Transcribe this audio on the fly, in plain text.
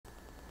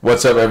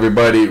What's up,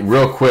 everybody?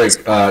 Real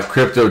quick,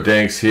 Crypto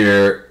Danks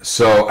here.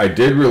 So I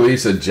did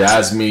release a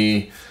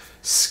Jasmy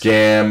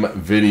scam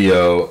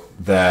video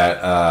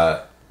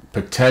that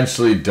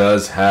potentially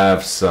does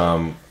have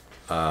some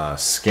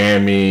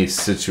scammy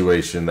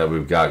situation that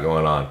we've got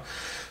going on.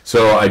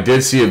 So I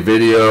did see a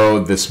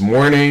video this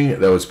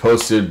morning that was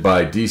posted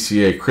by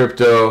DCA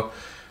Crypto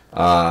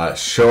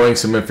showing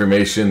some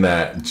information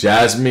that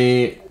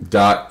jasmy.co,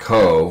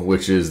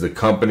 which is the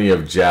company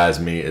of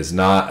Jasmy, is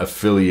not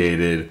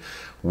affiliated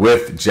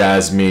with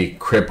Jasmy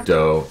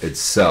Crypto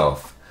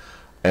itself.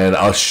 And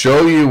I'll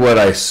show you what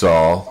I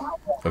saw.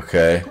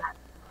 Okay.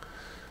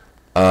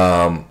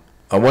 I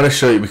want to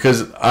show you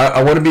because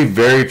I want to be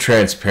very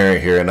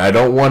transparent here, and I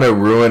don't want to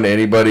ruin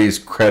anybody's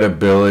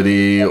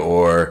credibility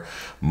or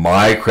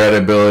my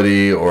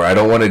credibility, or I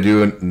don't want to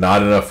do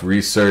not enough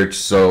research.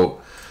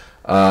 So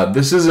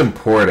this is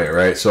important,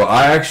 right? So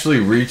I actually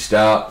reached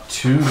out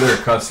to their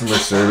customer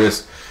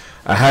service.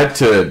 I had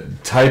to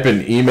type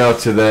an email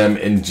to them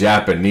in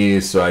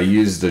Japanese, so I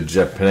used the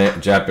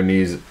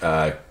Japanese,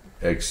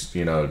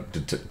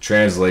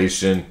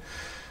 translation.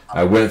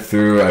 I went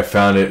through, I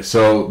found it.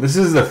 So this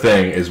is the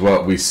thing, is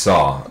what we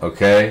saw,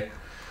 okay?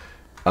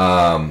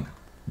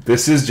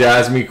 This is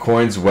Jasmy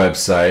Coin's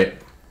website,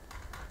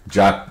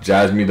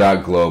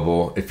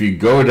 jasmy.global. If you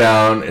go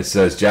down, it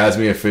says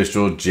Jasmy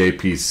Official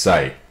JP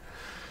site.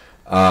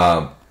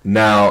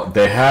 Now,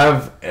 they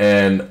have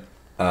an...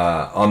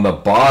 on the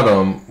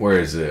bottom, where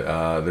is it?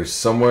 There's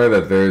somewhere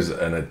that there's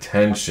an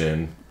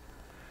attention.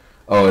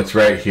 Oh, it's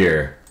right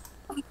here.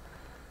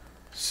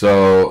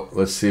 So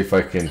let's see if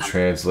I can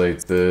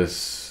translate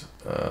this.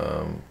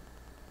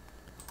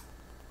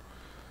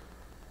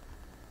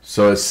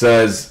 So it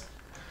says,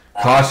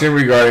 caution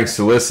regarding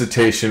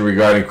solicitation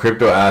regarding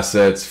crypto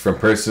assets from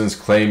persons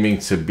claiming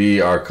to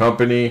be our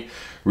company.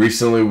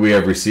 Recently, we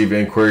have received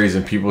inquiries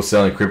and people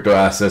selling crypto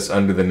assets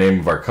under the name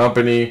of our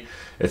company.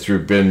 It's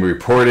been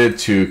reported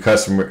to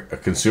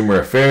Consumer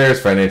Affairs,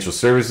 Financial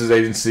Services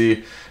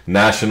Agency,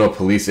 National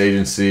Police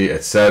Agency,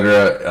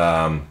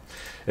 etc.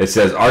 It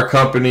says our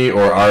company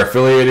or our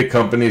affiliated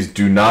companies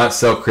do not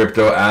sell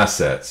crypto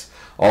assets.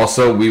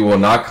 Also, we will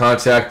not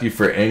contact you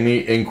for any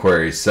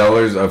inquiries.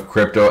 Sellers of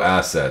crypto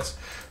assets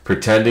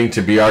pretending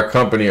to be our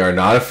company are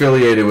not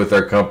affiliated with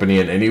our company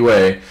in any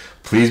way.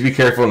 Please be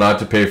careful not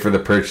to pay for the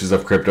purchase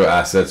of crypto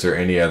assets or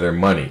any other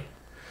money.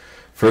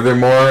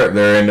 Furthermore,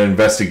 they're in an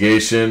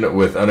investigation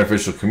with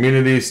unofficial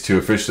communities to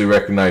officially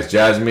recognize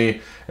Jasmy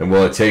and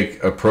will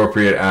take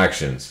appropriate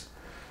actions.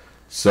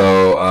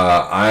 So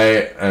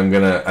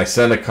I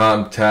sent a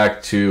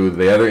contact to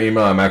the other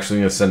email. I'm actually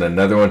going to send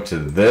another one to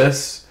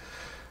this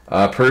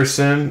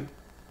person.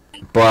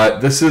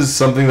 But this is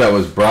something that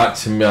was brought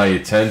to my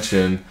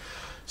attention.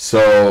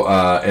 So,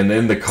 and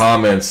in the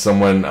comments,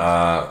 someone,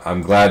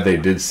 I'm glad they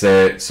did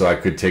say it so I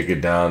could take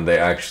it down. They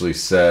actually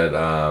said...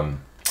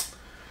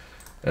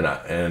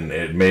 And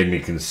it made me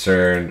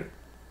concerned.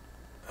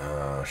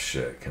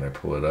 Shit, can I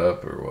pull it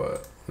up or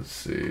what? Let's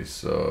see.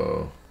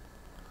 So,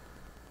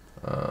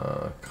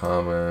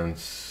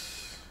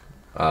 comments.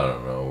 I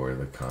don't know where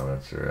the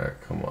comments are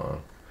at. Come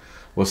on.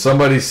 Well,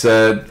 somebody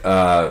said,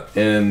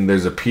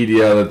 there's a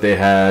PDL that they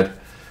had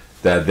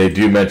that they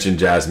do mention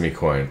Jasmy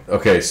Coin.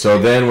 Okay, so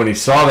then when he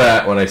saw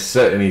that,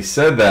 he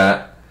said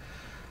that,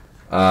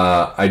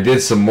 I did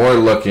some more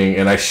looking,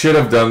 and I should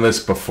have done this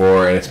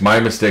before, and it's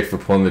my mistake for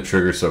pulling the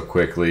trigger so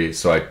quickly.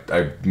 So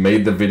I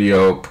made the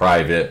video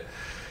private,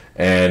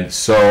 and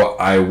so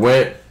I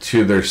went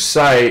to their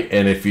site,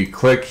 and if you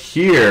click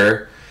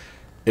here,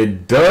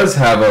 it does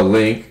have a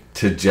link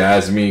to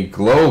Jasmy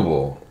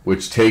Global,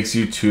 which takes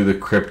you to the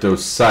crypto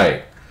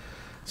site.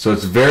 So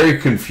it's very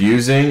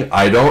confusing.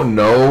 I don't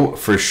know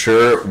for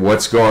sure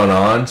what's going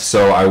on,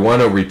 so I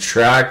want to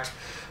retract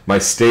my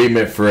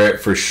statement for it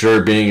for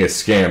sure being a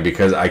scam,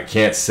 because I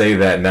can't say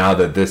that now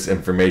that this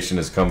information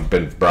has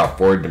been brought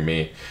forward to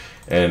me.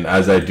 And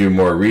as I do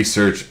more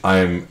research,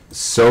 I'm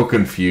so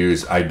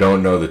confused. I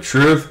don't know the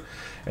truth,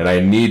 and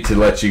I need to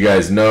let you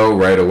guys know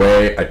right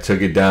away. I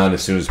took it down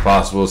as soon as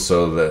possible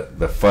so that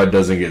the FUD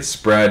doesn't get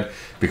spread,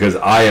 because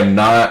I am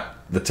not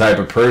the type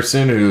of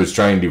person who is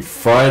trying to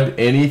FUD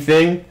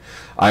anything.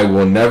 I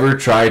will never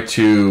try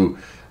to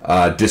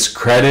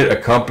discredit a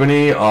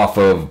company off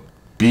of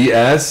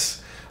BS.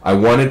 I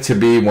want it to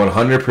be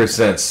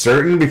 100%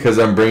 certain because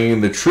I'm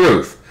bringing the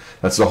truth.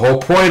 That's the whole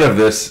point of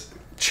this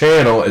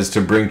channel, is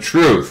to bring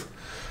truth.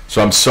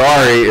 So I'm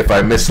sorry if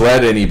I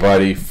misled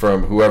anybody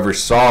from whoever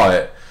saw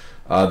it,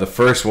 the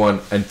first one,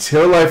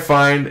 until I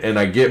find and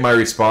I get my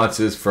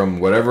responses from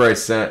whatever I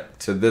sent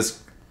to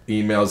this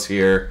emails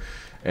here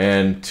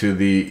and to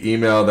the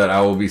email that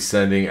I will be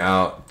sending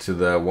out to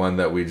the one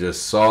that we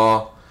just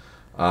saw.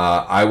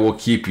 I will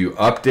keep you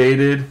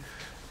updated.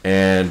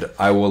 And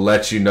I will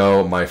let you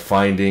know my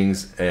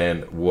findings,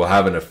 and we'll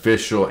have an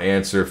official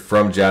answer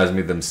from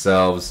Jasmy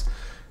themselves,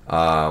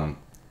 and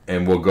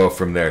we'll go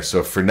from there.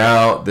 So for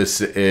now, this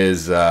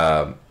is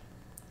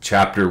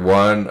chapter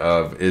 1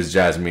 of Is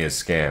Jasmy a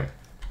Scam?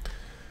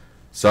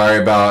 Sorry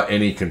about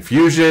any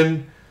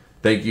confusion.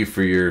 Thank you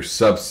for your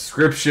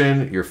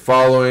subscription, your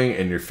following,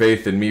 and your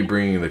faith in me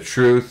bringing the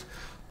truth.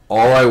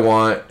 All I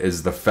want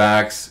is the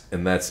facts,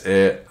 and that's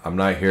it. I'm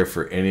not here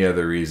for any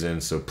other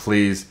reason, so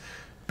please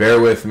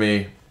bear with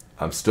me.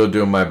 I'm still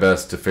doing my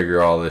best to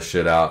figure all this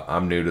shit out.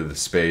 I'm new to the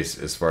space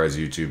as far as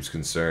YouTube's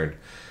concerned,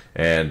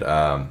 and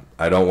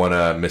I don't want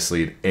to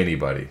mislead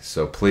anybody.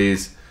 So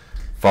please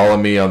follow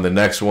me on the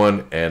next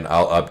one, and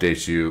I'll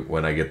update you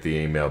when I get the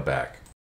email back.